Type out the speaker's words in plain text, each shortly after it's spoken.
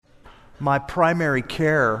My primary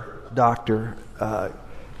care doctor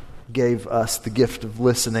gave us the gift of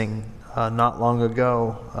listening not long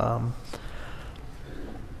ago.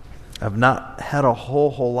 I've not had a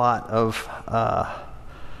whole lot of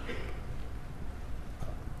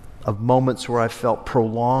moments where I felt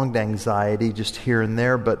prolonged anxiety just here and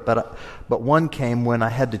there, but one came when I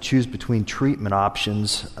had to choose between treatment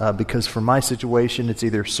options because for my situation it's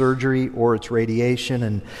either surgery or it's radiation,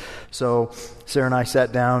 and so Sarah and I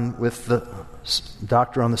sat down with the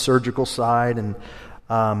doctor on the surgical side, and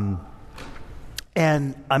I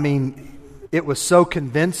mean it was so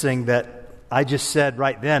convincing that I just said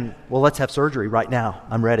right then, well, let's have surgery right now.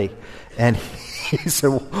 I'm ready. And he said,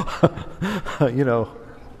 well,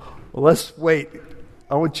 let's wait.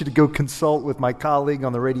 I want you to go consult with my colleague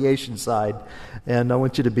on the radiation side, and I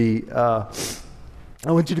want you to be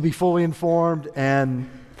fully informed. And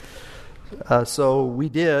so we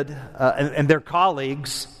did, and their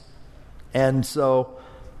colleagues. And so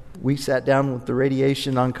we sat down with the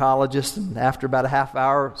radiation oncologist, and after about a half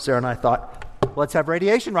hour, Sarah and I thought, let's have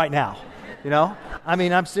radiation right now. I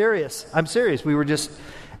mean, I'm serious. We were just,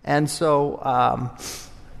 and so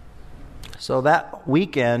that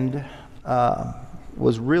weekend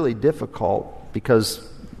was really difficult because,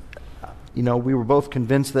 we were both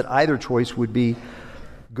convinced that either choice would be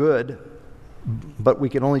good, but we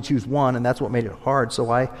could only choose one, and that's what made it hard. So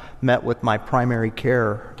I met with my primary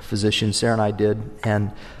care physician, Sarah and I did,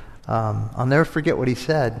 and I'll never forget what he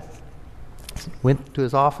said. Went to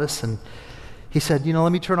his office, and he said,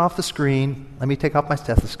 let me turn off the screen, let me take off my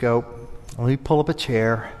stethoscope, let me pull up a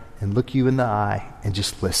chair and look you in the eye and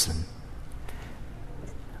just listen.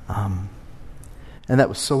 And that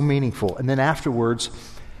was so meaningful. And then afterwards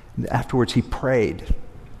he prayed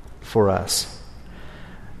for us.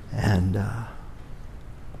 And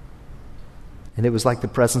it was like the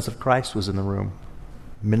presence of Christ was in the room,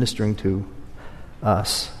 ministering to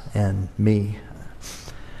us and me.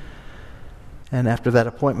 And after that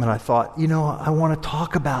appointment, I thought, I want to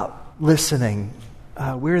talk about listening.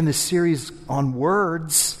 We're in this series on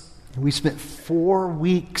words. We spent 4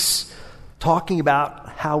 weeks talking about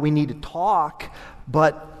how we need to talk,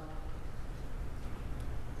 but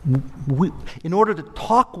in order to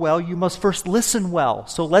talk well, you must first listen well.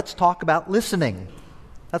 So let's talk about listening.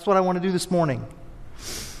 That's what I want to do this morning.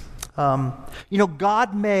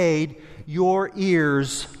 God made your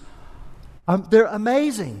ears. They're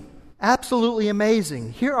amazing. Absolutely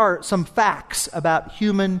amazing. Here are some facts about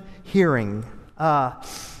human hearing.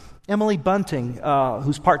 Emily Bunting,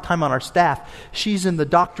 who's part-time on our staff, she's in the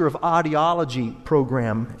Doctor of Audiology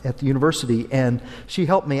program at the university, and she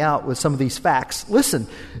helped me out with some of these facts. Listen,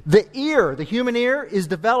 the human ear, is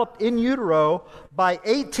developed in utero by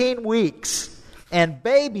 18 weeks, and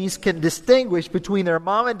babies can distinguish between their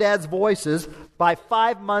mom and dad's voices by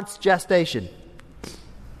 5 months gestation.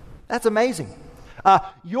 That's amazing.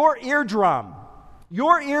 Your eardrum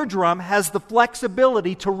has the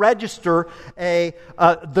flexibility to register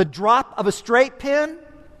the drop of a straight pin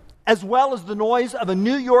as well as the noise of a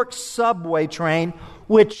New York subway train,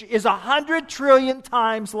 which is 100 trillion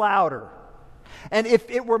times louder. And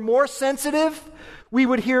if it were more sensitive, we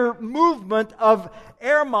would hear movement of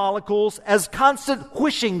air molecules as constant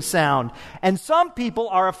whooshing sound. And some people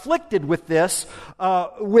are afflicted with this,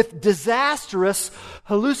 with disastrous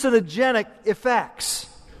hallucinogenic effects.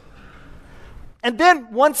 And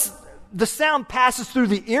then once the sound passes through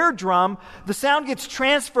the eardrum, the sound gets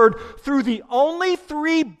transferred through the only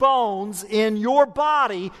 3 bones in your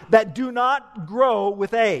body that do not grow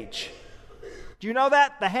with age. Do you know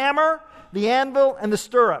that? The hammer, the anvil, and the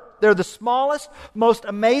stirrup. They're the smallest, most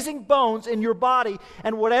amazing bones in your body.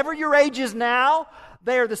 And whatever your age is now,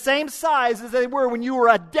 they are the same size as they were when you were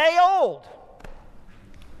a day old.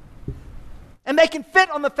 And they can fit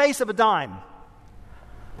on the face of a dime.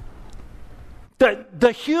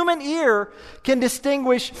 The human ear can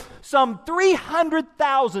distinguish some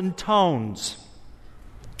 300,000 tones.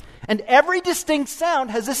 And every distinct sound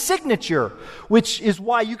has a signature, which is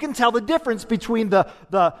why you can tell the difference between the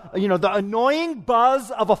annoying buzz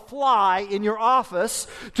of a fly in your office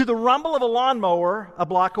to the rumble of a lawnmower a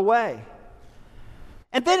block away.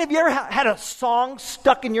 And then have you ever had a song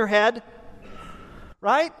stuck in your head?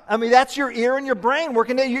 Right? I mean, that's your ear and your brain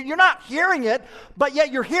working. You're not hearing it, but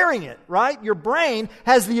yet you're hearing it, right? Your brain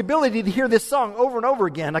has the ability to hear this song over and over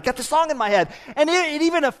again. I got the song in my head. And it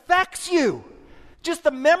even affects you. Just the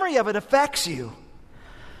memory of it affects you.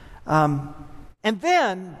 And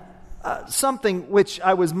then something which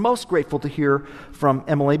I was most grateful to hear from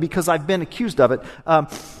Emily, because I've been accused of it.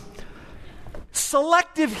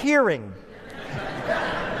 Selective hearing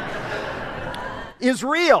is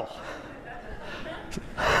real.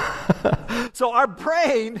 So our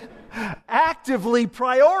brain actively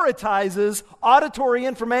prioritizes auditory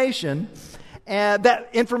information, and that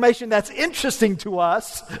information that's interesting to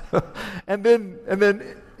us, and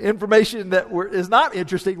then information that is not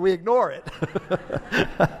interesting, we ignore it.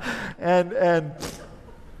 and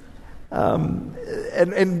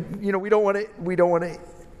we don't want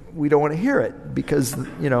to hear it because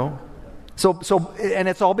so and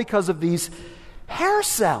it's all because of these hair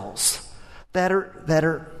cells that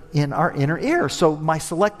are in our inner ear. So my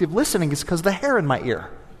selective listening is because of the hair in my ear.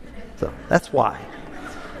 So that's why.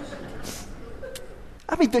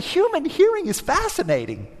 I mean, the human hearing is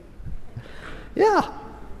fascinating. Yeah.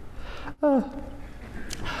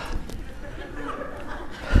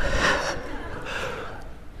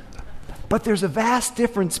 But there's a vast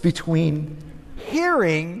difference between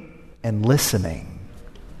hearing and listening.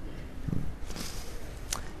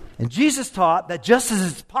 And Jesus taught that just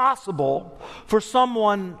as it's possible for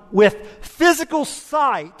someone with physical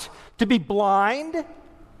sight to be blind,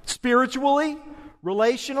 spiritually,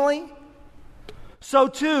 relationally, so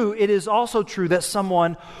too it is also true that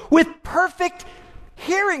someone with perfect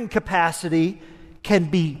hearing capacity can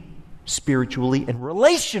be spiritually and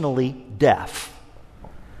relationally deaf.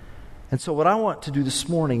 And so what I want to do this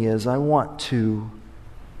morning is I want to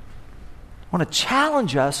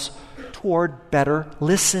challenge us toward better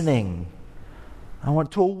listening. I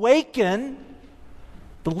want to awaken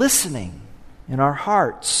the listening in our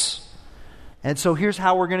hearts. And so here's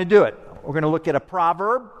how we're going to do it. We're going to look at a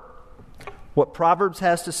proverb, what Proverbs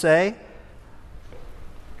has to say.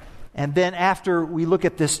 And then after we look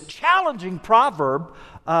at this challenging proverb,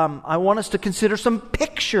 I want us to consider some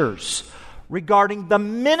pictures regarding the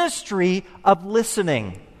ministry of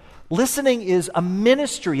listening. Listening is a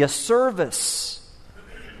ministry, a service.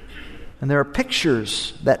 And there are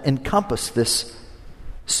pictures that encompass this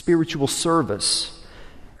spiritual service.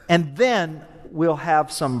 And then we'll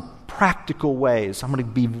have some practical ways. I'm going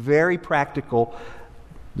to be very practical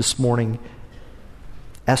this morning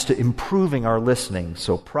as to improving our listening.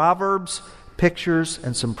 So Proverbs, pictures,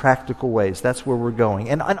 and some practical ways. That's where we're going.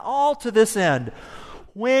 And all to this end,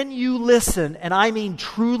 when you listen, and I mean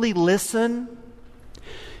truly listen,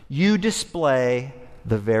 you display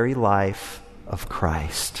the very life of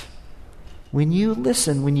Christ. When you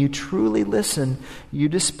listen, when you truly listen, you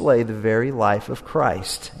display the very life of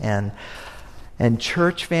Christ. And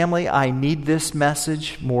church family, I need this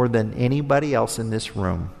message more than anybody else in this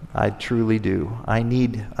room. I truly do. I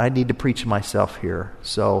need to preach myself here.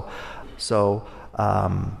 So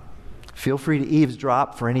feel free to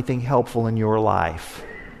eavesdrop for anything helpful in your life.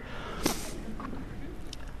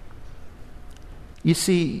 You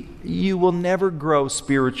see, you will never grow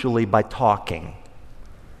spiritually by talking.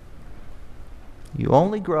 You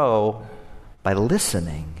only grow by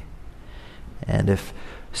listening. And if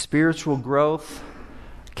spiritual growth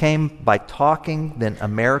came by talking, then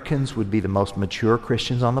Americans would be the most mature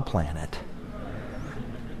Christians on the planet.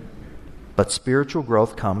 But spiritual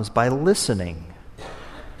growth comes by listening,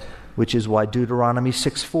 which is why Deuteronomy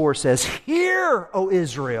 6:4 says, "Hear, O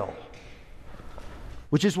Israel."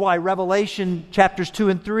 Which is why Revelation chapters 2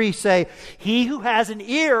 and 3 say, "He who has an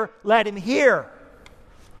ear, let him hear."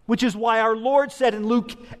 Which is why our Lord said in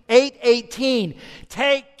Luke 8:18,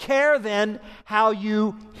 "Take care then how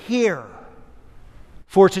you hear.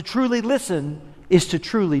 For to truly listen is to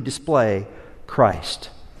truly display Christ."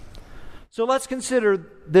 So let's consider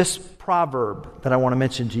this proverb that I want to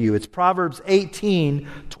mention to you. It's Proverbs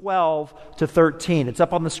 18:12-13. It's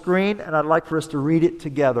up on the screen, and I'd like for us to read it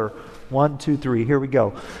together. 1, 2, 3. Here we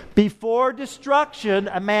go. "Before destruction,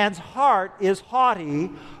 a man's heart is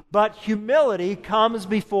haughty, but humility comes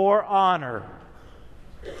before honor.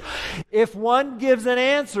 If one gives an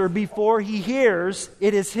answer before he hears,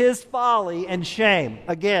 it is his folly and shame."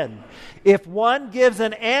 Again, if one gives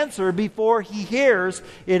an answer before he hears,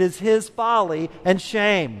 it is his folly and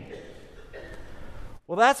shame.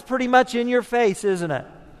 Well, that's pretty much in your face, isn't it?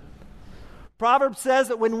 Proverbs says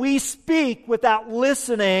that when we speak without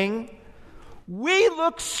listening, we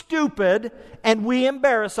look stupid and we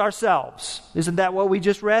embarrass ourselves. Isn't that what we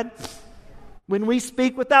just read? When we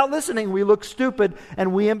speak without listening, we look stupid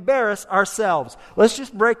and we embarrass ourselves. Let's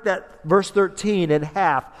just break that verse 13 in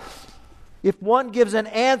half. If one gives an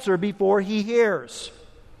answer before he hears.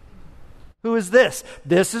 Who is this?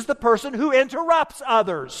 This is the person who interrupts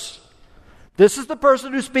others. This is the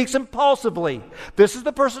person who speaks impulsively. This is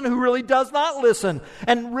the person who really does not listen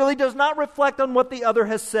and really does not reflect on what the other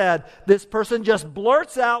has said. This person just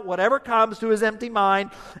blurts out whatever comes to his empty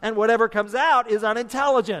mind, and whatever comes out is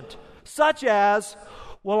unintelligent. Such as,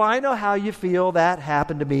 "Well, I know how you feel. That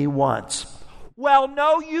happened to me once." Well,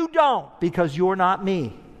 no, you don't, because you're not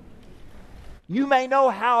me. You may know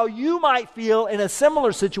how you might feel in a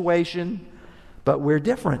similar situation, but we're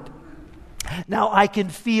different. Now, I can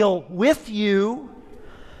feel with you,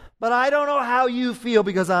 but I don't know how you feel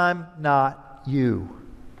because I'm not you.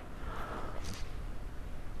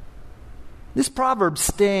 This proverb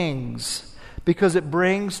stings because it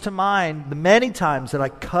brings to mind the many times that I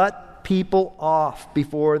cut people off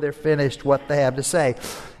before they're finished what they have to say.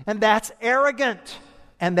 And that's arrogant,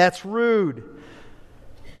 and that's rude.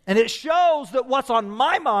 And it shows that what's on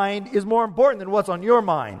my mind is more important than what's on your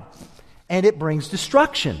mind. And it brings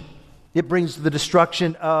destruction. It brings the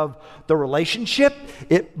destruction of the relationship.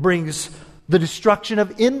 It brings the destruction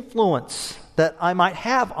of influence that I might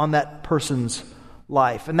have on that person's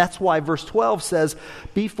life. And that's why verse 12 says,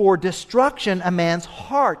 before destruction, a man's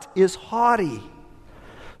heart is haughty.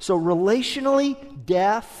 So relationally,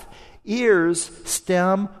 deaf ears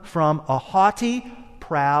stem from a haughty,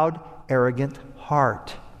 proud, arrogant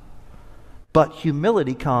heart. But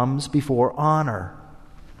humility comes before honor.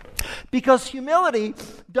 Because humility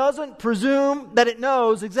doesn't presume that it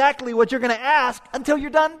knows exactly what you're going to ask until you're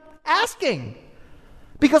done asking.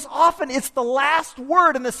 Because often it's the last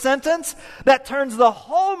word in the sentence that turns the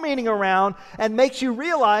whole meaning around and makes you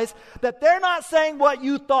realize that they're not saying what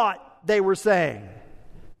you thought they were saying.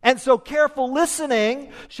 And so careful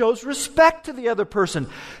listening shows respect to the other person.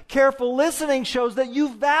 Careful listening shows that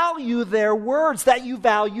you value their words, that you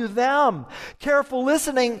value them. Careful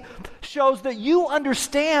listening shows that you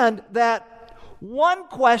understand that one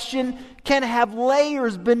question can have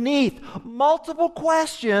layers beneath. Multiple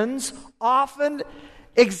questions often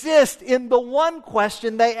exist in the one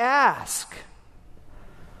question they ask.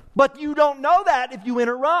 But you don't know that if you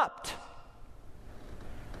interrupt.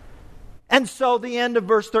 And so the end of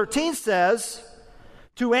verse 13 says,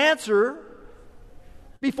 to answer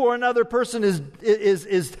before another person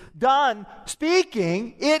is done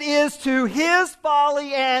speaking, it is to his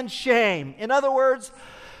folly and shame. In other words,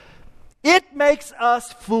 it makes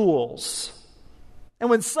us fools. And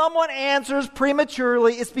when someone answers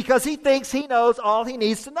prematurely, it's because he thinks he knows all he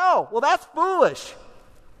needs to know. Well, that's foolish.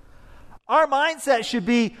 Our mindset should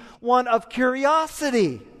be one of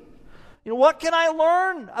curiosity. What can I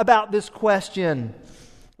learn about this question?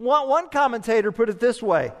 One commentator put it this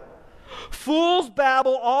way: fools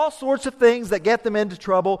babble all sorts of things that get them into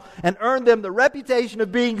trouble and earn them the reputation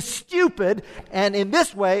of being stupid, and in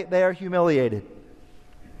this way they are humiliated.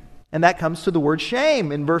 And that comes to the word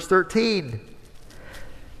shame in verse 13.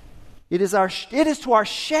 It is to our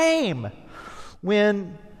shame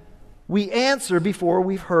when we answer before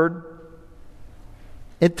we've heard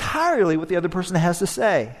entirely what the other person has to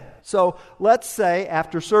say. So let's say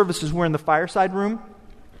after services we're in the fireside room,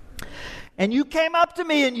 and you came up to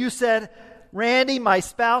me and you said, Randy, my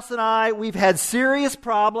spouse and I, we've had serious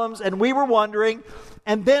problems and we were wondering,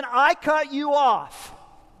 and then I cut you off.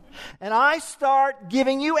 And I start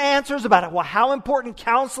giving you answers about how important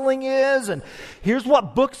counseling is, and here's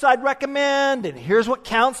what books I'd recommend, and here's what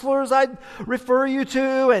counselors I'd refer you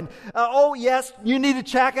to, and oh yes, you need to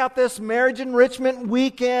check out this marriage enrichment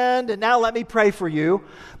weekend, and now let me pray for you.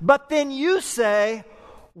 But then you say,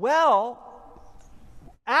 well,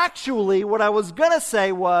 actually what I was going to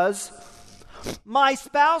say was, my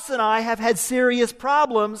spouse and I have had serious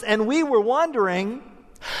problems, and we were wondering,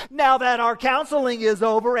 now that our counseling is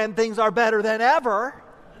over and things are better than ever,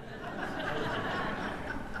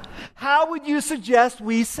 how would you suggest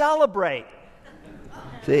we celebrate?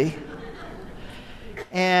 See?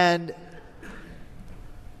 And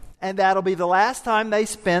that'll be the last time they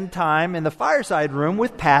spend time in the fireside room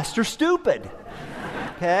with Pastor Stupid.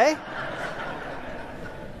 Okay?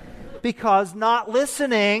 Because not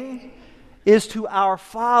listening is to our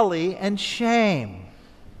folly and shame.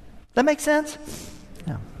 That make sense?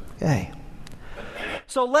 Okay.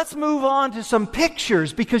 So let's move on to some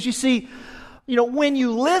pictures, because you see, when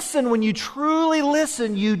you listen, when you truly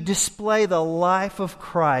listen, you display the life of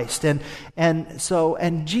Christ.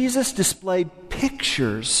 And Jesus displayed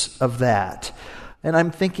pictures of that. And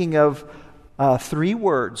I'm thinking of 3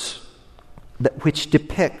 words which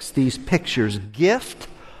depicts these pictures: gift,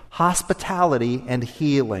 hospitality, and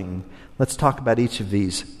healing. Let's talk about each of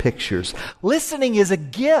these pictures. Listening is a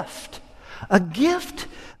gift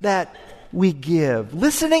that we give.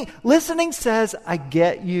 Listening says, I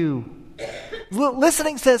get you.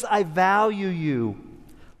 Listening says, I value you.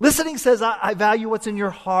 Listening says, I value what's in your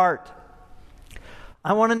heart.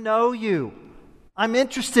 I want to know you. I'm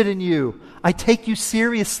interested in you. I take you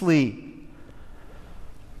seriously.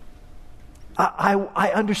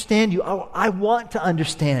 I understand you. I want to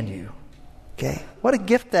understand you. Okay? What a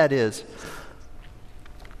gift that is.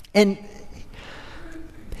 And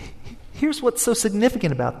here's what's so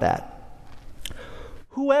significant about that.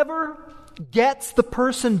 Whoever gets the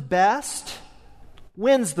person best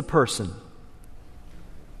wins the person.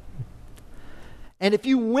 And if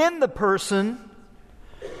you win the person,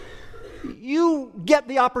 you get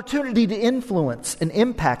the opportunity to influence and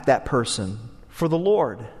impact that person for the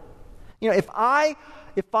Lord. If I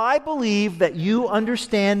believe that you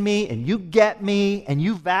understand me and you get me and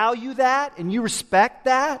you value that and you respect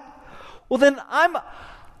that, well then I'm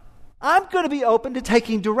going to be open to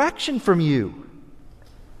taking direction from you.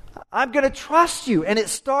 I'm going to trust you. And it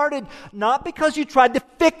started not because you tried to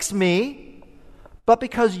fix me, but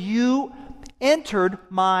because you entered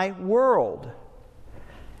my world.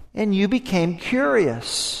 And you became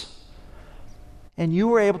curious. And you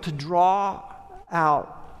were able to draw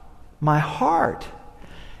out my heart.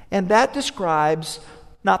 And that describes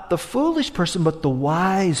not the foolish person, but the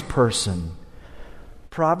wise person.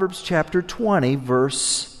 Proverbs chapter 20,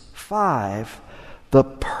 verse 5. The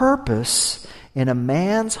purpose in a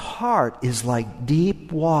man's heart is like deep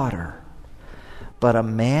water, but a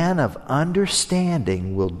man of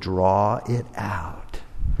understanding will draw it out.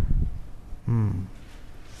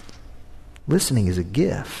 Listening is a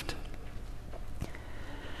gift.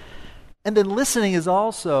 And then listening is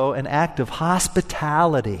also an act of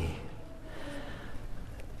hospitality.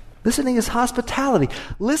 Listening is hospitality.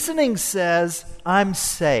 Listening says, I'm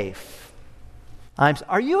safe.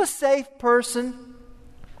 Are you a safe person?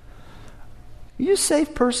 Are you a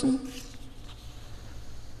safe person?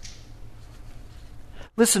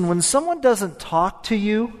 Listen, when someone doesn't talk to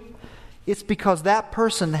you, it's because that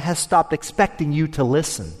person has stopped expecting you to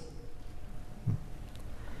listen.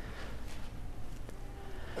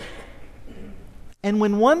 And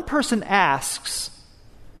when one person asks,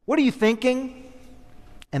 what are you thinking?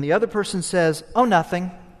 And the other person says, oh,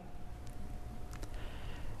 nothing.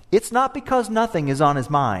 It's not because nothing is on his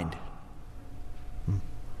mind.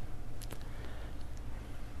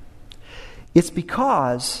 It's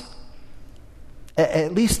because,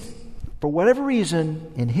 at least for whatever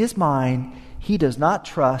reason, in his mind, he does not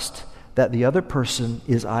trust that the other person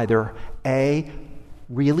is either A,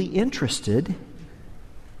 really interested,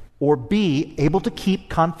 or B, able to keep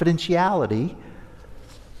confidentiality,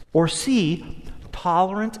 or C,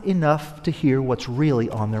 tolerant enough to hear what's really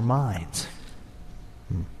on their minds.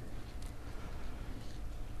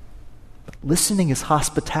 Listening as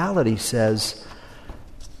hospitality says,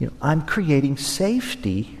 I'm creating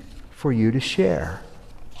safety for you to share.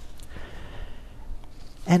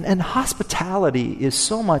 And hospitality is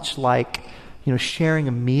so much like, sharing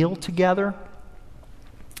a meal together.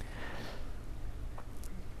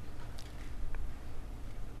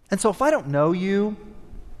 And so if I don't know you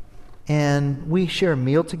and we share a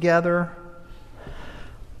meal together,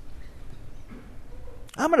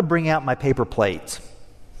 I'm going to bring out my paper plates.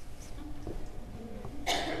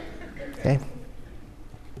 Okay?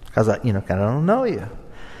 Because I kind of don't know you.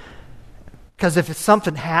 Because if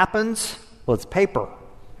something happens, well, it's paper.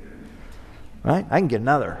 Right? I can get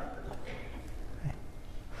another. Okay.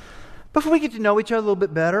 But if we get to know each other a little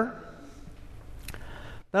bit better,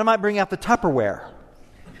 then I might bring out the Tupperware.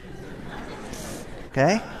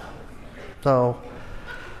 Okay? So,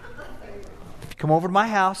 if you come over to my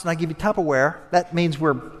house and I give you Tupperware, that means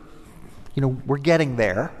we're getting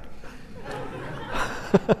there.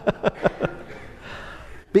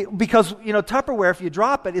 Because, Tupperware, if you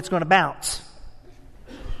drop it, it's going to bounce.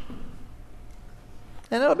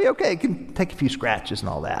 And it'll be okay. It can take a few scratches and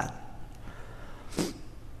all that.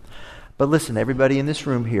 But listen, everybody in this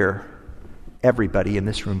room here,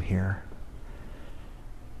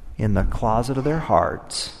 in the closet of their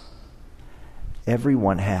hearts,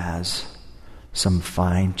 everyone has some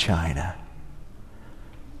fine china.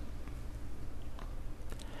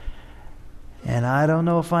 And I don't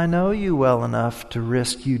know if I know you well enough to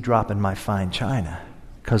risk you dropping my fine china,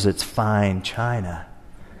 because it's fine china.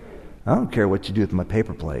 I don't care what you do with my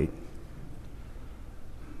paper plate,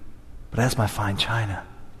 but that's my fine china.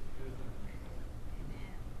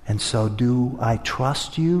 And so do I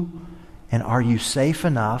trust you, and are you safe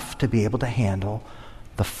enough to be able to handle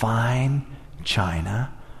the fine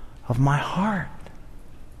china of my heart?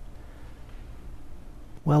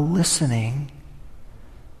 Well, listening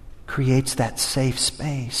creates that safe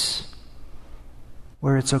space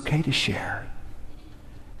where it's okay to share.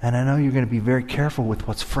 And I know you're going to be very careful with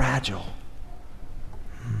what's fragile.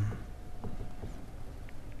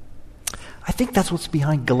 I think that's what's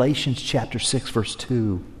behind Galatians chapter 6, verse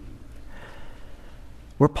 2,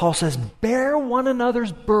 where Paul says, bear one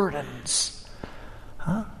another's burdens.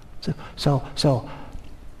 So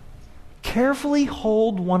carefully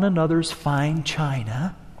hold one another's fine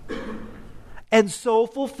china, and so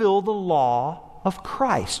fulfill the law of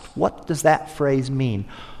Christ. What does that phrase mean?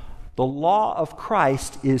 The law of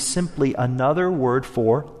Christ is simply another word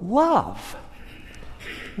for love.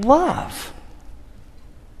 Love.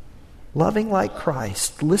 Loving like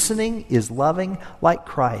Christ. Listening is loving like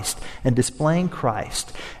Christ and displaying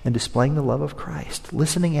the love of Christ.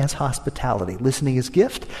 Listening as hospitality. Listening as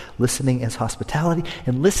gift, listening as hospitality,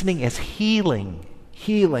 and listening as healing.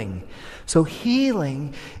 Healing. So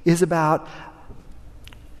healing is about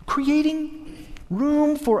creating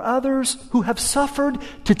room for others who have suffered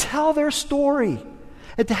to tell their story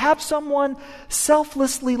and to have someone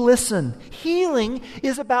selflessly listen. Healing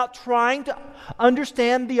is about trying to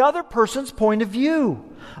understand the other person's point of view.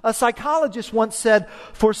 A psychologist once said,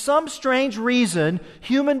 for some strange reason,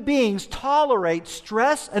 human beings tolerate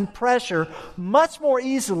stress and pressure much more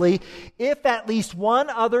easily if at least one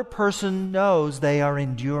other person knows they are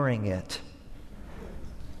enduring it.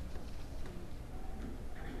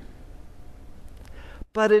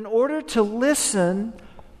 But in order to listen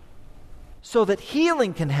so that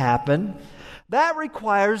healing can happen, that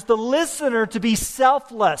requires the listener to be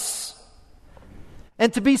selfless.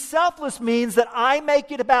 And to be selfless means that I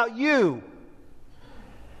make it about you.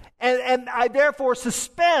 And I therefore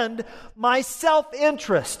suspend my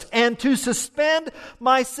self-interest. And to suspend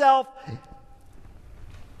my self-desire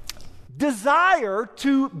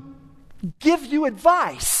to give you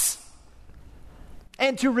advice.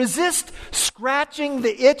 And to resist scratching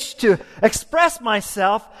the itch to express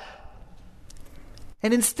myself,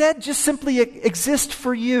 and instead just simply exist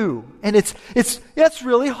for you. And it's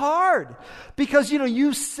really hard because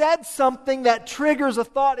you said something that triggers a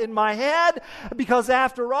thought in my head, because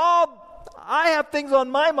after all, I have things on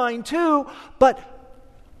my mind too. But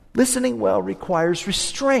listening well requires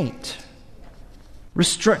restraint.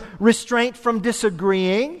 Restraint from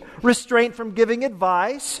disagreeing, restraint from giving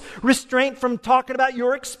advice, restraint from talking about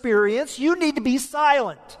your experience. You need to be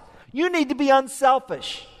silent. You need to be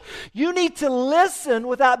unselfish. You need to listen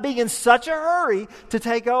without being in such a hurry to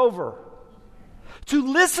take over. To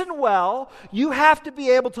listen well, you have to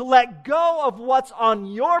be able to let go of what's on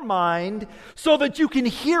your mind so that you can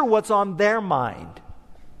hear what's on their mind.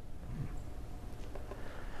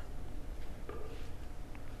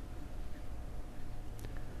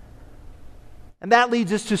 And that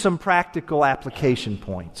leads us to some practical application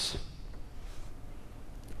points.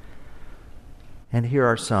 And here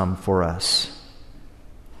are some for us.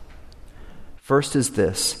 First is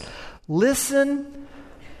this: listen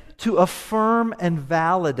to affirm and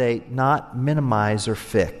validate, not minimize or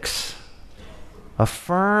fix.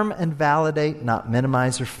 Affirm and validate, not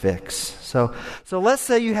minimize or fix. So let's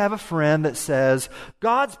say you have a friend that says,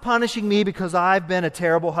 God's punishing me because I've been a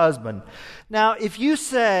terrible husband. Now, if you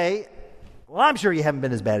say, well, I'm sure you haven't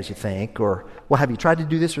been as bad as you think, or, well, have you tried to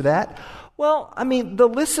do this or that? Well, the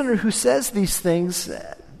listener who says these things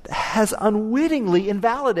has unwittingly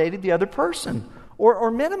invalidated the other person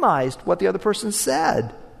or minimized what the other person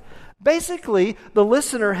said. Basically, the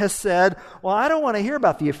listener has said, well, I don't want to hear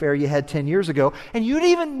about the affair you had 10 years ago, and you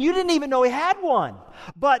didn't even know he had one.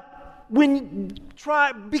 But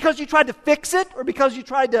because you tried to fix it, or because you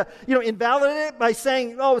tried to invalidate it by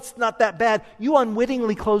saying, oh, it's not that bad, you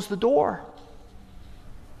unwittingly closed the door.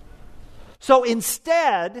 So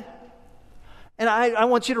instead, and I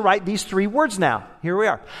want you to write these 3 words now. Here we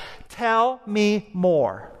are. Tell me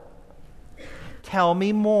more. Tell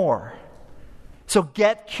me more. So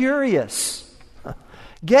get curious.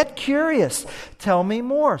 Get curious. Tell me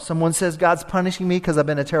more. Someone says, God's punishing me because I've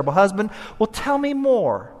been a terrible husband. Well, tell me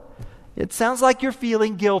more. It sounds like you're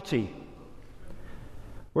feeling guilty.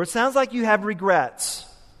 Or it sounds like you have regrets.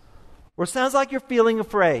 Or it sounds like you're feeling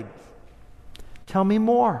afraid. Tell me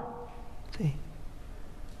more. See?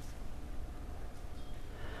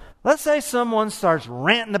 Let's say someone starts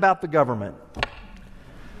ranting about the government.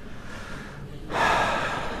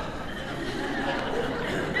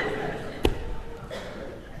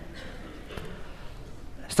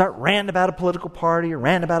 Start ranting about a political party or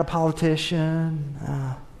ranting about a politician.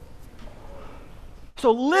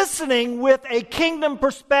 So listening with a kingdom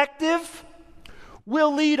perspective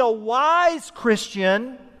will lead a wise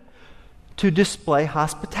Christian to display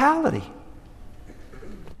hospitality,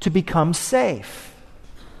 to become safe.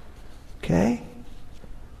 Okay?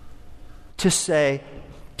 To say,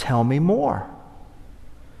 tell me more.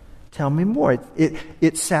 Tell me more.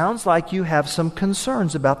 It sounds like you have some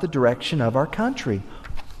concerns about the direction of our country.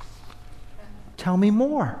 Tell me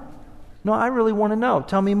more. No, I really want to know.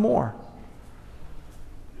 Tell me more.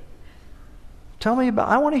 Tell me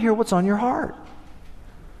I want to hear what's on your heart.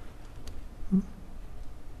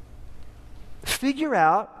 Figure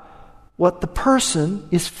out what the person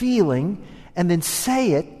is feeling and then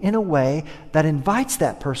say it in a way that invites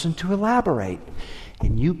that person to elaborate.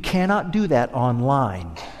 And you cannot do that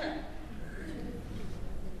online.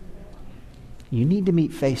 You need to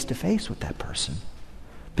meet face to face with that person,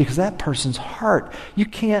 because that person's heart, you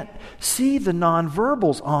can't see the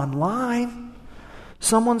nonverbals online.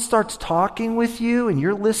 Someone starts talking with you and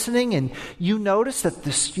you're listening, and you notice that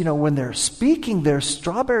this, when they're speaking, there's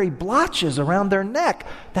strawberry blotches around their neck.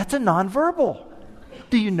 That's a nonverbal.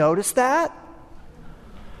 Do you notice that?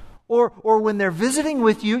 Or when they're visiting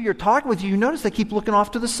with you, you're talking with you, you notice they keep looking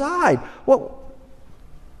off to the side. Well,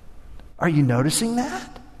 are you noticing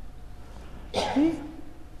that?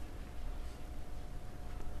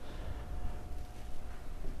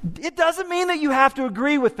 It doesn't mean that you have to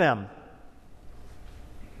agree with them.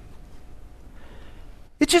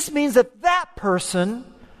 It just means that that person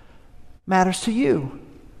matters to you,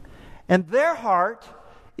 and their heart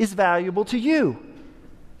is valuable to you.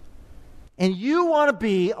 And you want to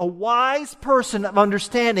be a wise person of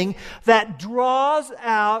understanding that draws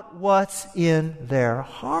out what's in their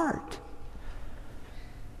heart.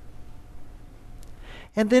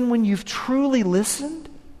 And then when you've truly listened,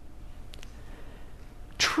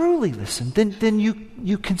 then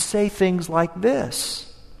you can say things like this.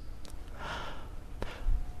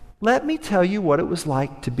 Let me tell you what it was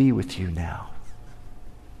like to be with you now.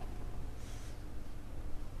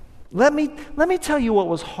 Let me tell you what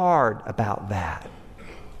was hard about that.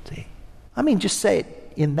 See? Just say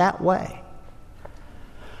it in that way.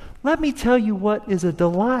 Let me tell you what is a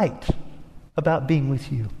delight about being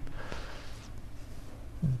with you.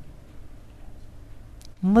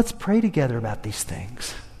 Let's pray together about these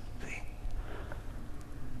things. See?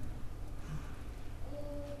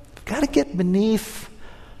 We've got to get beneath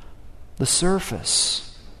the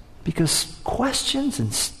surface, because questions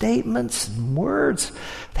and statements and words,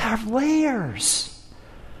 they have layers.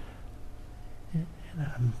 And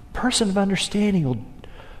a person of understanding will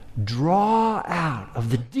draw out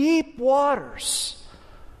of the deep waters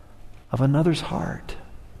of another's heart.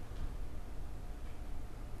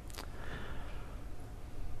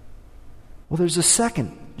 Well, there's a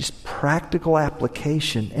second, just practical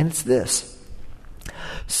application, and it's this.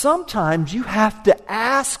 Sometimes you have to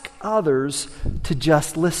ask others to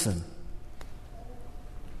just listen.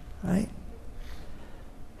 Right?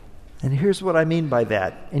 And here's what I mean by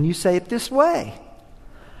that. And you say it this way.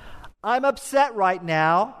 I'm upset right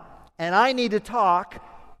now, and I need to talk.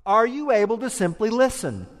 Are you able to simply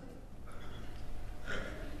listen?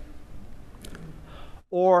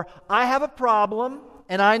 Or, I have a problem,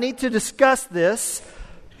 and I need to discuss this,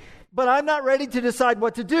 but I'm not ready to decide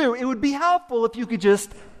what to do. It would be helpful if you could just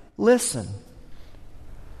listen.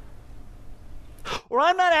 Or,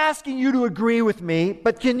 I'm not asking you to agree with me,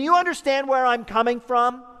 but can you understand where I'm coming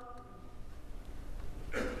from?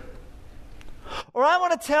 Or, I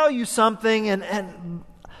want to tell you something,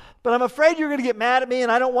 but I'm afraid you're going to get mad at me,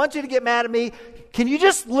 and I don't want you to get mad at me. Can you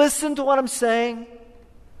just listen to what I'm saying?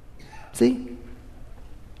 See? You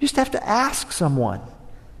just have to ask someone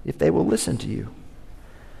if they will listen to you.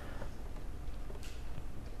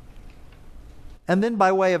 And then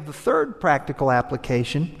by way of the third practical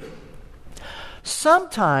application,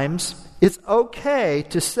 sometimes it's okay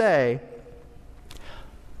to say,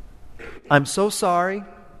 I'm so sorry,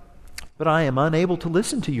 but I am unable to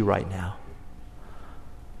listen to you right now.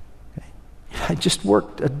 Okay. I just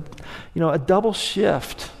worked a double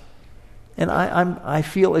shift, and I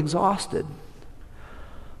feel exhausted.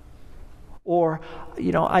 Or,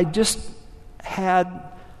 I just had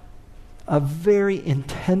a very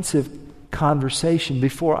intensive conversation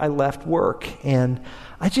before I left work, and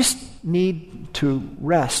I just need to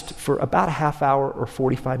rest for about a half hour or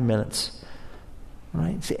 45 minutes.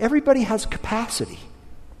 Right? See, everybody has capacity.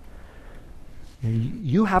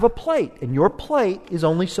 You have a plate, and your plate is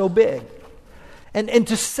only so big. And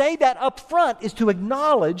to say that up front is to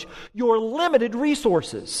acknowledge your limited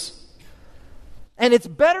resources. And it's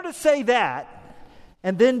better to say that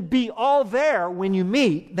and then be all there when you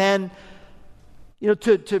meet than,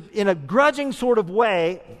 to in a grudging sort of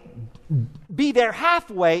way, be there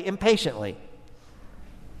halfway impatiently.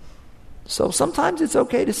 So sometimes it's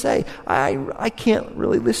okay to say, I can't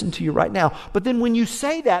really listen to you right now. But then when you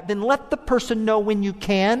say that, then let the person know when you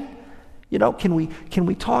can. Can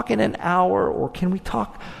we talk in an hour, or can we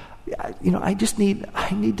talk, I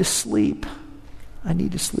need to sleep. I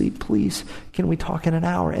need to sleep, please. Can we talk in an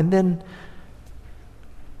hour? And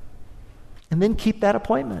then keep that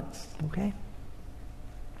appointment, okay?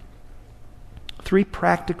 3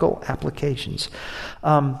 practical applications.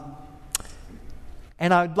 And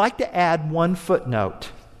I'd like to add one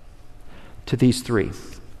footnote to these 3.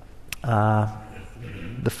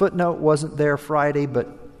 the footnote wasn't there Friday, but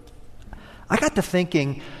I got to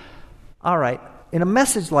thinking, all right, in a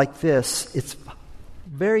message like this, it's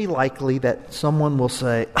very likely that someone will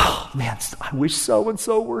say, oh man, I wish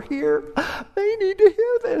so-and-so were here. They need to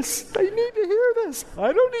hear this. They need to hear this.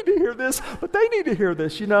 I don't need to hear this, but they need to hear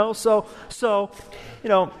this,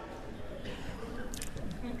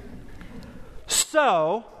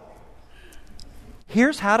 So,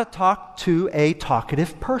 here's how to talk to a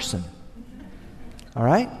talkative person. All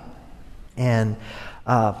right? And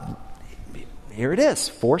here it is,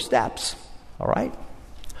 4 steps. All right?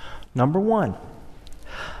 Number 1.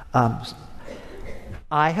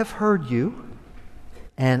 I have heard you,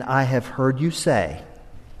 and I have heard you say.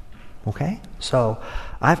 Okay? So,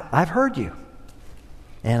 I've heard you,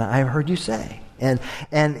 and I've heard you say.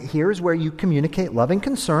 And here's where you communicate loving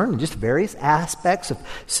concern and just various aspects of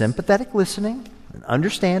sympathetic listening and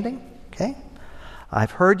understanding. Okay?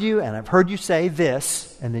 I've heard you, and I've heard you say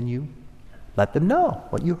this, and then you let them know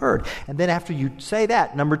what you heard. And then after you say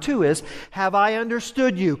that, number 2 is, have I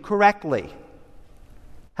understood you correctly?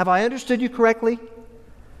 Have I understood you correctly?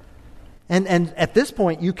 And at this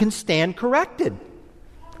point, you can stand corrected.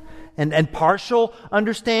 And partial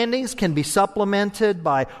understandings can be supplemented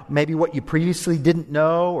by maybe what you previously didn't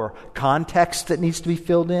know or context that needs to be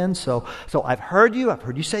filled in. So I've heard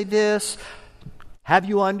you say this. Have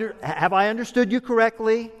I understood you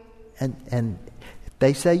correctly? And if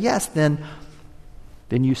they say yes, then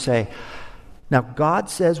you say, now God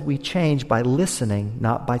says we change by listening,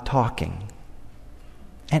 not by talking.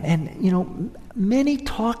 And many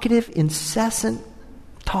talkative, incessant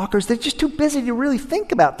talkers, they're just too busy to really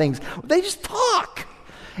think about things. They just talk.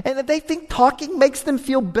 And if they think talking makes them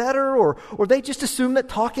feel better, or they just assume that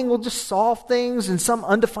talking will just solve things in some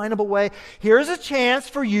undefinable way, here's a chance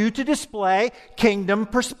for you to display kingdom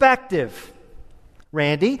perspective.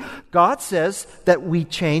 Randy, God says that we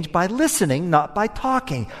change by listening, not by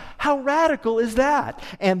talking. How radical is that?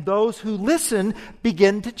 And those who listen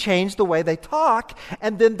begin to change the way they talk,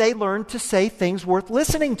 and then they learn to say things worth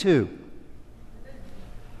listening to.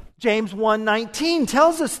 James 1:19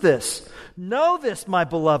 tells us this. Know this, my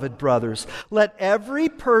beloved brothers. Let every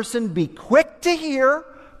person be quick to hear,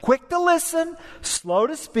 quick to listen, slow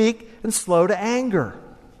to speak, and slow to anger.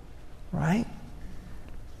 Right?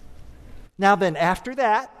 Now then, after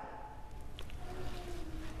that,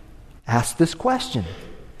 ask this question.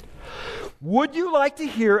 Would you like to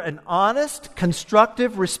hear an honest,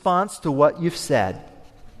 constructive response to what you've said?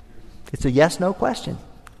 It's a yes-no question.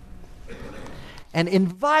 And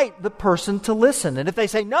invite the person to listen. And if they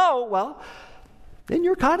say no, well, then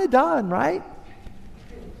you're kind of done, right?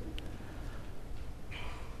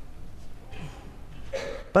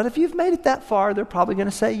 But if you've made it that far, they're probably going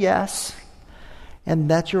to say yes.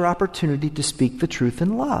 And that's your opportunity to speak the truth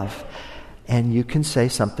in love. And you can say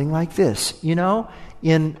something like this.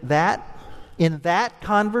 In that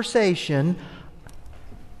conversation,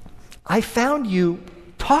 I found you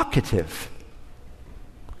talkative.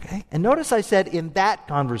 Okay? And notice I said in that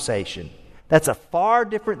conversation. That's a far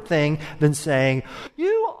different thing than saying,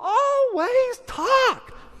 you always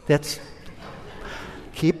talk. That's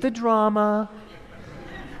keep the drama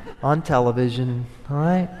on television, all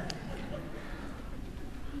right?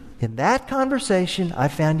 In that conversation, I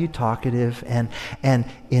found you talkative and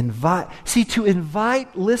invite. See, to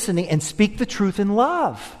invite listening and speak the truth in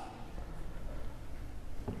love.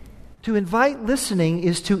 To invite listening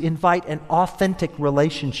is to invite an authentic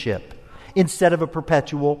relationship instead of a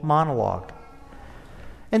perpetual monologue.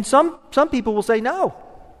 And some people will say no.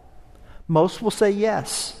 Most will say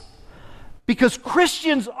yes. Because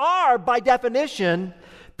Christians are, by definition,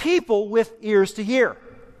 people with ears to hear.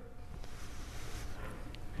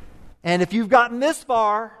 And if you've gotten this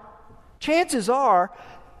far, chances are,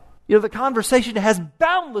 the conversation has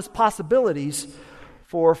boundless possibilities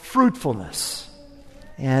for fruitfulness.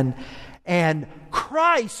 And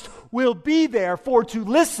Christ will be there, for to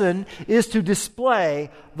listen is to display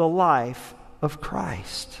the life of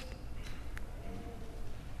Christ.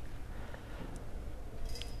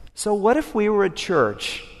 So what if we were a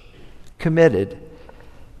church committed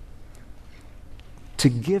to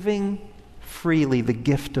giving freely the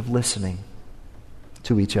gift of listening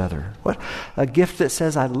to each other? What a gift that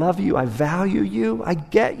says, I love you, I value you, I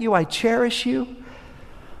get you, I cherish you.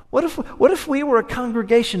 What if we were a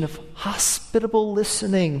congregation of hospitable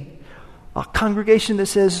listening? A congregation that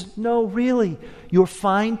says, no, really, your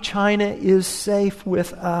fine china is safe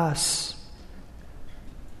with us.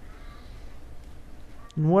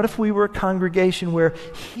 And what if we were a congregation where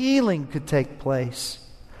healing could take place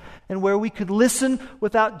and where we could listen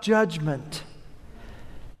without judgment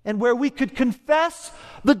and where we could confess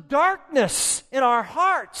the darkness in our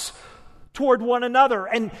hearts toward one another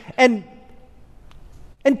and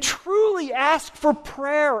truly ask for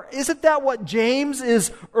prayer. Isn't that what James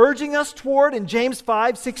is urging us toward in James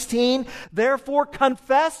 5:16? Therefore,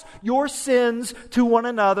 confess your sins to one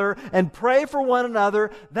another and pray for one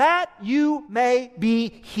another that you may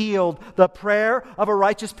be healed. The prayer of a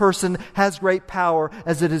righteous person has great power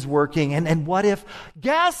as it is working. And what if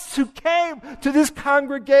guests who came to this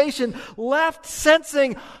congregation left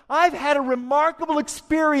sensing, I've had a remarkable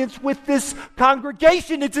experience with this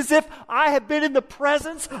congregation. It's as if I have been in the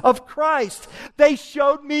presence of Christ. They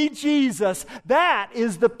showed me Jesus. That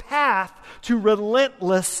is the path to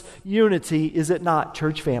relentless unity, is it not,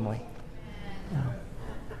 church family? No.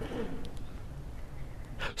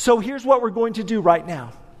 So here's what we're going to do right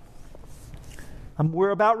now.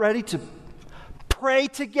 We're about ready to pray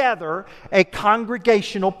together a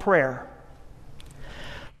congregational prayer.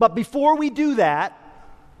 But before we do that,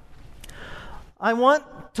 I want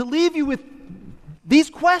to leave you with these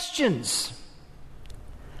questions.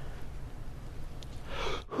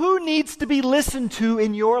 Who needs to be listened to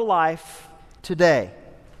in your life today?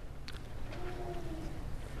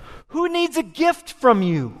 Who needs a gift from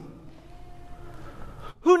you?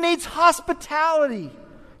 Who needs hospitality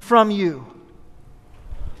from you?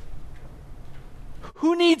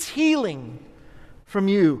 Who needs healing from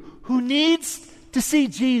you? Who needs to see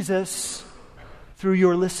Jesus through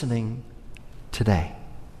your listening today?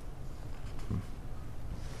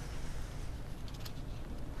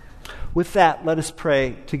 With that, let us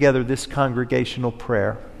pray together this congregational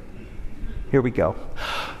prayer. Here we go.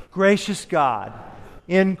 Gracious God,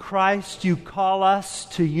 in Christ you call us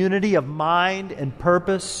to unity of mind and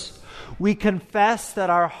purpose. We confess that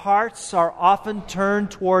our hearts are often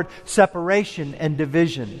turned toward separation and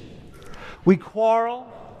division. We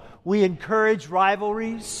quarrel, we encourage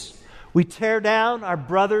rivalries, we tear down our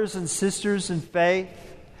brothers and sisters in faith.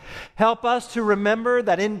 Help us to remember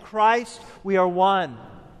that in Christ we are one.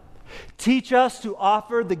 Teach us to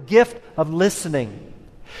offer the gift of listening.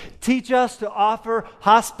 Teach us to offer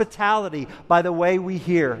hospitality by the way we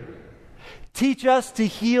hear. Teach us to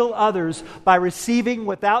heal others by receiving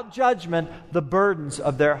without judgment the burdens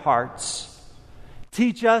of their hearts.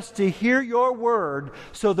 Teach us to hear your word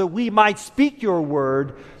so that we might speak your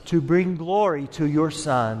word to bring glory to your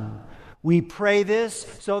Son. We pray this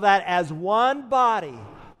so that as one body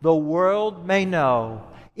the world may know.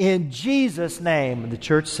 In Jesus' name, the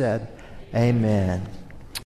church said, amen.